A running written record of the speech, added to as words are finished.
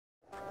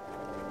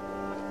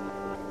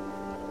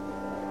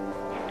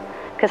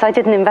because I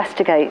didn't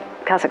investigate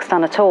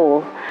Kazakhstan at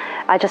all.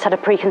 I just had a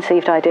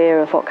preconceived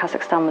idea of what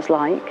Kazakhstan was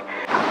like.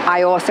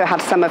 I also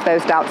had some of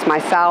those doubts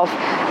myself,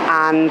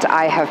 and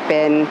I have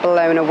been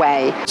blown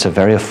away. It's a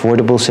very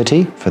affordable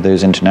city for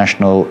those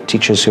international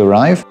teachers who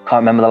arrive.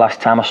 Can't remember the last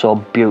time I saw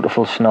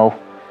beautiful snow,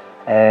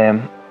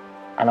 and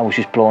I was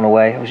just blown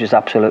away. I was just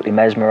absolutely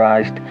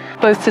mesmerised.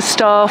 Both the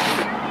staff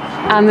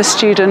and the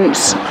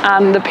students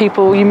and the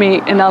people you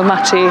meet in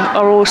Almaty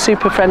are all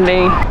super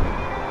friendly.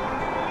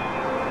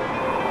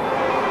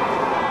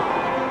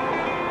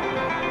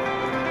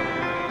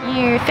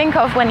 You think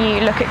of when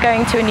you look at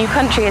going to a new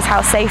country is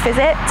how safe is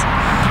it?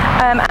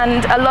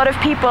 And a lot of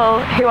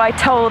people who I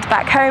told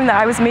back home that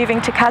I was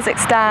moving to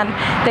Kazakhstan,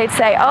 they'd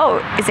say,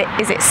 oh,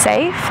 is it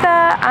safe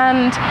there?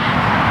 And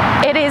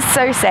it is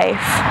so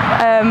safe.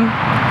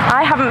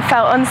 I haven't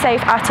felt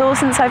unsafe at all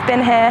since I've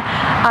been here.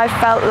 I've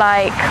felt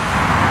like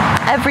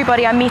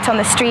everybody I meet on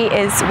the street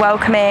is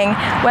welcoming.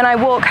 When I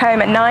walk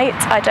home at night,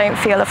 I don't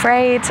feel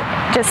afraid.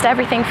 Just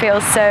everything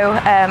feels so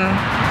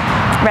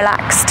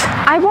relaxed.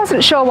 I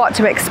wasn't sure what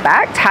to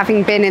expect,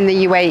 having been in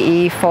the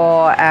UAE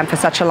for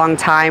such a long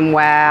time,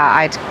 where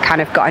I'd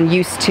kind of gotten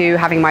used to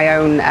having my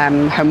own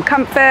home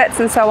comforts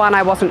and so on.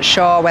 I wasn't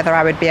sure whether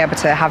I would be able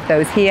to have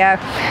those here,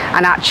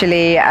 and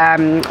actually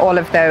all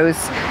of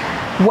those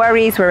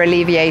worries were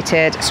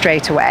alleviated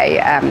straight away.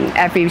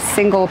 Every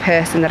single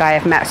person that I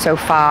have met so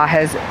far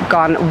has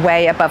gone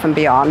way above and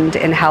beyond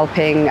in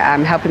helping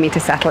me to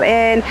settle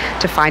in,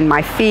 to find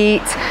my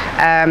feet.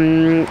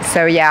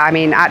 So yeah, I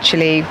mean,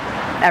 actually,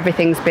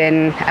 everything's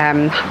been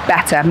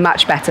better,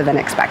 much better than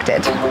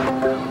expected.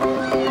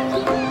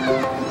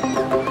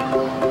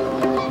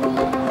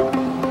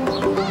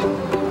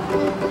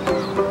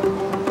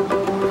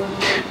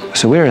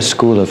 So we're a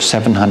school of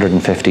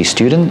 750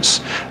 students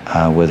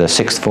with a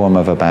sixth form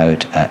of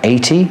about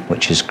 80,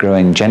 which is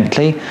growing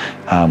gently.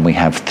 We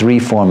have 3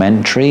 form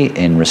entry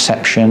in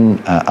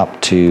reception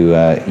up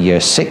to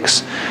year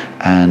 6,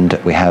 and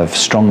we have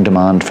strong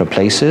demand for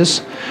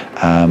places.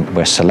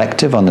 We're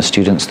selective on the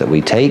students that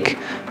we take.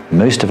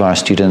 Most of our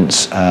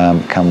students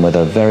come with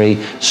a very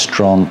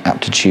strong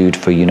aptitude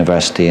for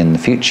university in the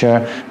future,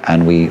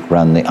 and we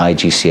run the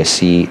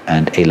IGCSE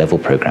and A-level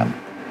program.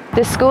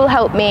 The school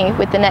helped me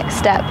with the next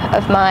step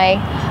of my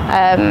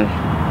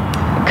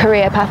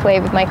career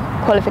pathway with my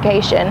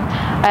qualification,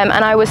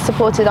 and I was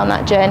supported on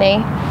that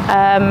journey.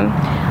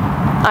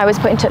 I was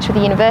put in touch with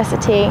the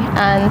university,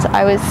 and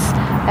I was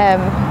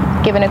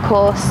given a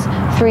course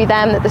through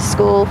them that the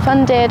school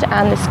funded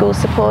and the school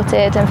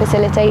supported and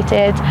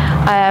facilitated.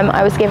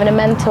 I was given a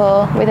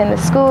mentor within the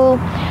school.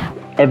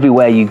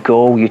 Everywhere you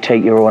go, you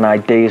take your own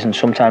ideas, and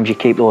sometimes you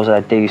keep those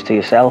ideas to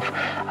yourself.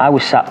 I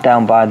was sat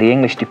down by the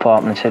English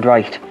department and said,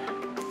 right,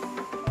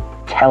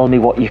 tell me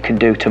what you can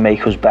do to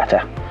make us better.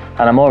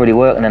 And I'm already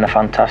working in a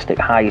fantastic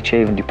high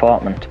achieving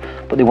department,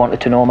 but they wanted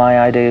to know my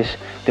ideas,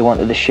 they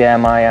wanted to share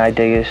my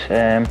ideas.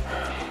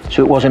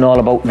 So it wasn't all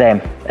about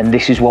them and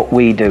this is what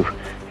we do.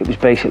 It was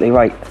basically,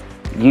 right,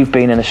 you've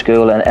been in a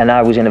school, and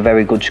I was in a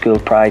very good school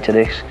prior to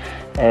this,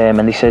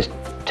 and he says,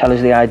 tell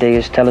us the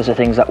ideas, tell us the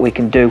things that we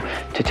can do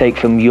to take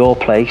from your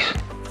place,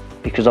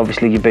 because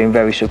obviously you've been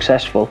very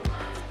successful,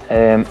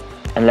 and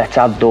let's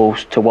add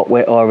those to what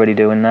we're already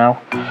doing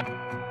now.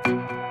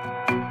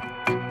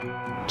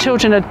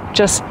 Children are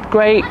just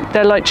great.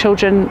 They're like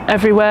children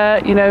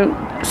everywhere. You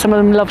know, some of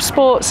them love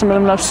sports, some of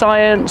them love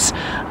science.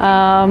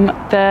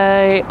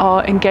 They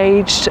are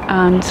engaged,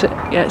 and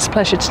yeah, it's a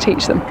pleasure to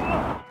teach them.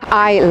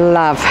 I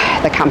love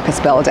the campus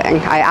building.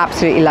 I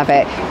absolutely love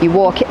it. You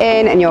walk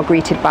in and you're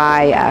greeted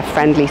by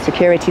friendly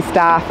security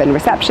staff and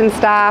reception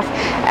staff,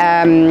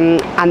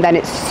 and then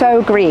it's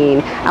so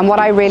green. And what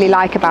I really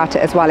like about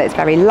it as well, it's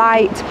very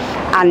light,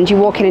 and you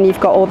walk in and you've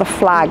got all the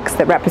flags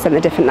that represent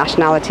the different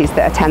nationalities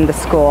that attend the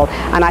school,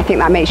 and I think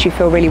that makes you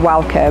feel really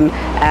welcome,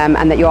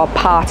 and that you're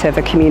part of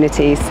a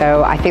community.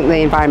 So I think the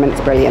environment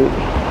is brilliant.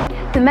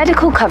 The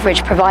medical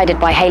coverage provided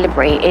by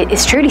Haileybury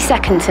is truly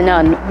second to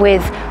none,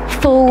 with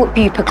full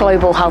Bupa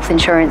Global Health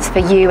Insurance for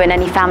you and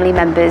any family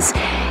members.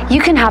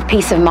 You can have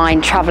peace of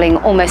mind travelling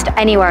almost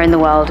anywhere in the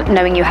world,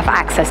 knowing you have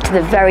access to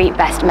the very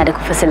best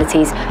medical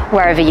facilities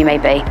wherever you may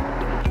be.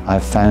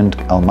 I've found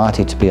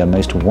Almaty to be a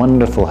most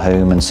wonderful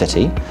home and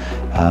city.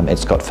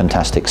 It's got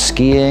fantastic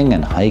skiing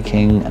and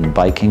hiking and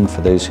biking for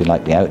those who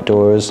like the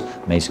outdoors,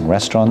 amazing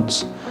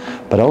restaurants.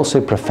 But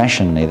also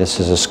professionally, this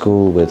is a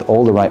school with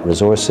all the right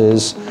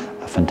resources,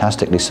 a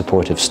fantastically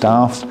supportive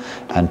staff,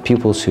 and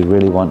pupils who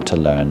really want to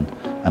learn.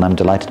 And I'm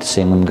delighted to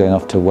see them going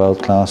off to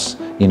world-class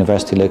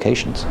university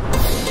locations.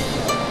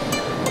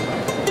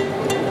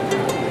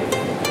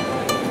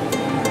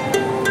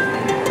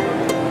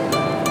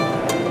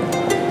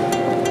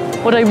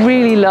 What I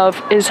really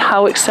love is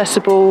how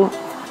accessible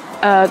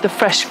the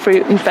fresh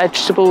fruit and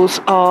vegetables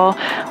are.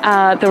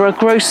 There are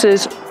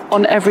grocers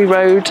on every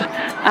road,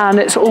 and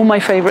it's all my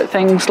favourite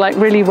things, like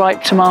really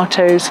ripe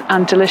tomatoes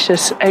and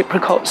delicious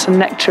apricots and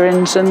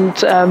nectarines and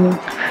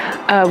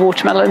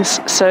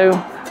watermelons. So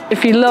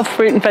if you love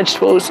fruit and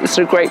vegetables, it's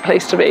a great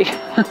place to be.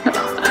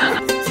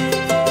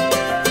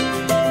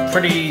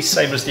 Pretty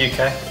same as the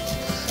UK.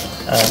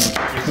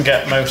 You can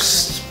get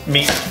most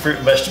meat, fruit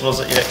and vegetables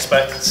that you'd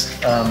expect.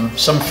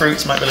 Some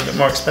fruits might be a little bit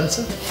more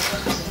expensive,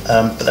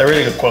 but they're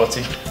really good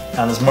quality,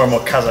 and there's more and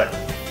more Kazakh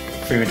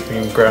food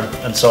being grown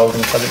and sold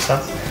in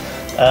Kazakhstan.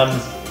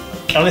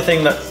 The only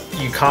thing that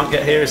you can't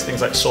get here is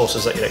things like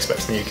sauces that you'd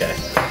expect in the UK.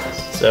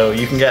 So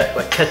you can get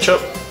like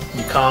ketchup,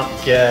 you can't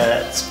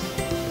get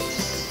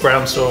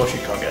brown sauce, you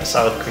can't get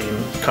salad cream,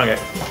 you can't get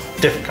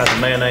different kinds of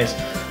mayonnaise.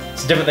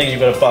 It's different things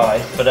you've got to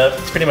buy, but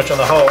pretty much on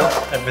the whole,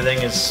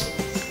 everything is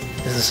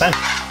the same.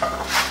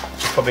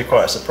 Which is probably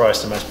quite a surprise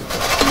to most people.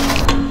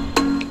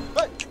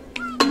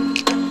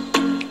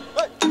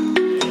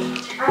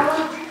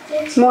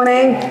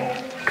 Morning.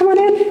 Come on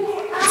in.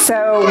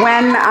 So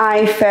when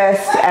I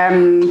first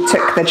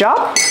took the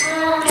job,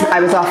 I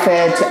was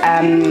offered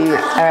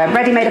a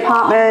ready-made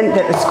apartment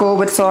that the school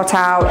would sort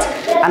out,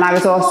 and I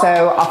was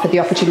also offered the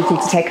opportunity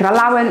to take an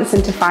allowance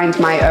and to find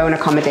my own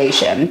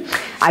accommodation.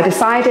 I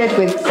decided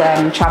with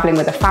travelling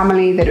with a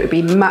family that it would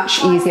be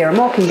much easier and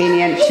more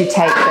convenient to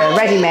take the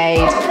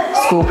ready-made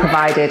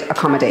school-provided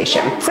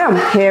accommodation. So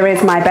here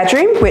is my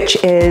bedroom,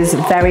 which is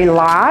very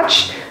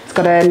large. It's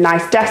got a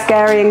nice desk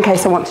area in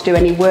case I want to do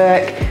any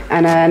work,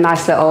 and a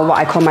nice little, what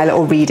I call my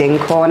little reading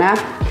corner.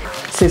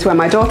 This is where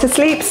my daughter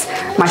sleeps.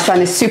 My son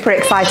is super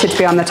excited to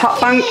be on the top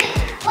bunk,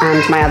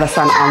 and my other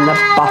son on the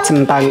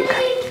bottom bunk.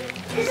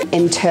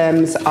 In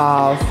terms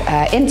of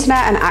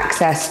internet and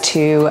access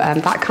to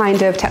that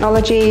kind of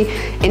technology,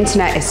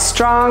 internet is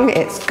strong,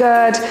 it's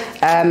good.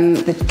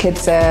 The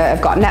kids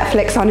have got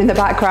Netflix on in the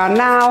background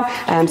now,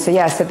 so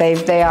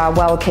they are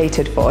well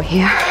catered for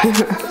here.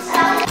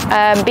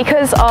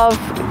 Because of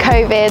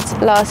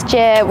COVID last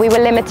year, we were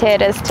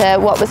limited as to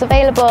what was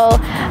available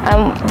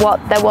and what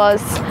there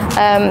was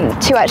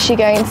to actually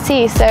go and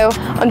see. So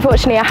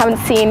unfortunately, I haven't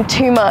seen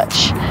too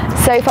much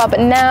so far, but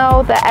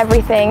now that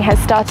everything has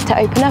started to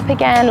open up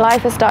again,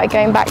 life has started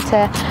going back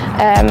to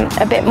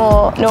a bit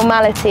more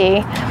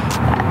normality,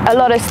 a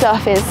lot of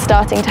stuff is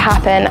starting to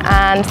happen,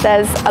 and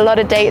there's a lot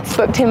of dates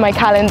booked in my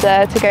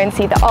calendar to go and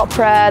see the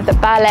opera, the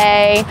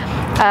ballet,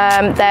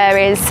 there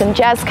is some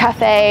jazz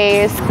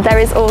cafes, there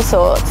is all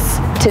sorts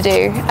to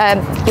do.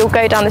 You'll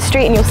go down the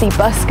street and you'll see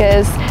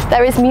buskers,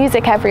 there is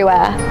music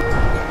everywhere.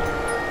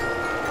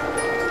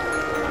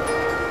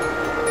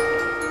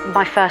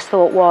 My first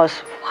thought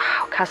was,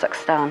 wow,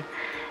 Kazakhstan.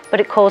 But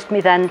it caused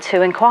me then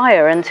to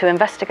inquire and to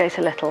investigate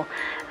a little.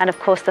 And of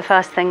course, the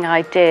first thing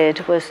I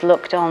did was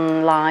looked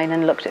online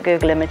and looked at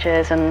Google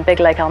Images, and Big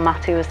Lake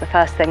Almaty was the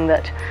first thing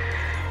that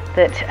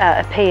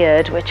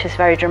appeared, which is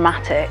very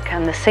dramatic,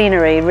 and the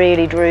scenery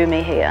really drew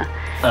me here.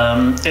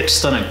 It's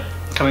stunning.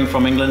 Coming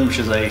from England, which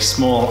is a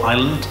small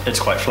island, it's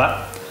quite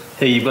flat.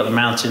 Here you've got the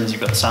mountains,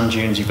 you've got the sand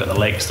dunes, you've got the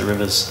lakes, the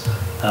rivers.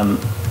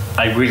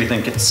 I really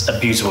think it's a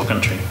beautiful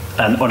country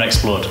and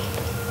unexplored.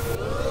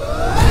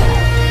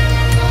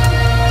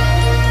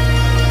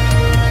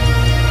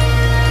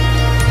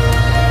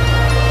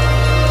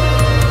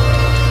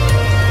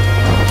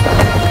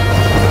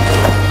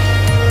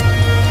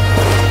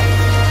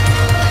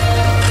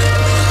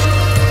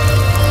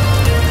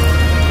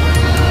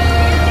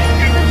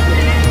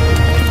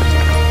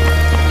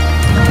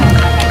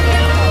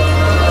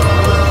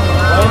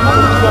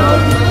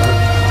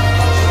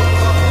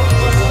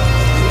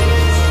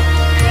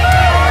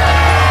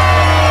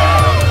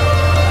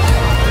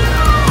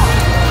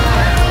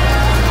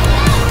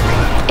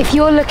 If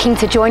you're looking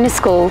to join a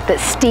school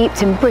that's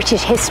steeped in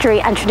British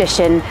history and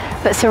tradition,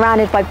 but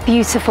surrounded by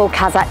beautiful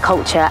Kazakh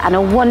culture and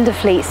a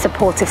wonderfully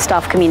supportive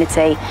staff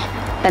community,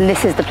 then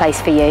this is the place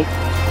for you.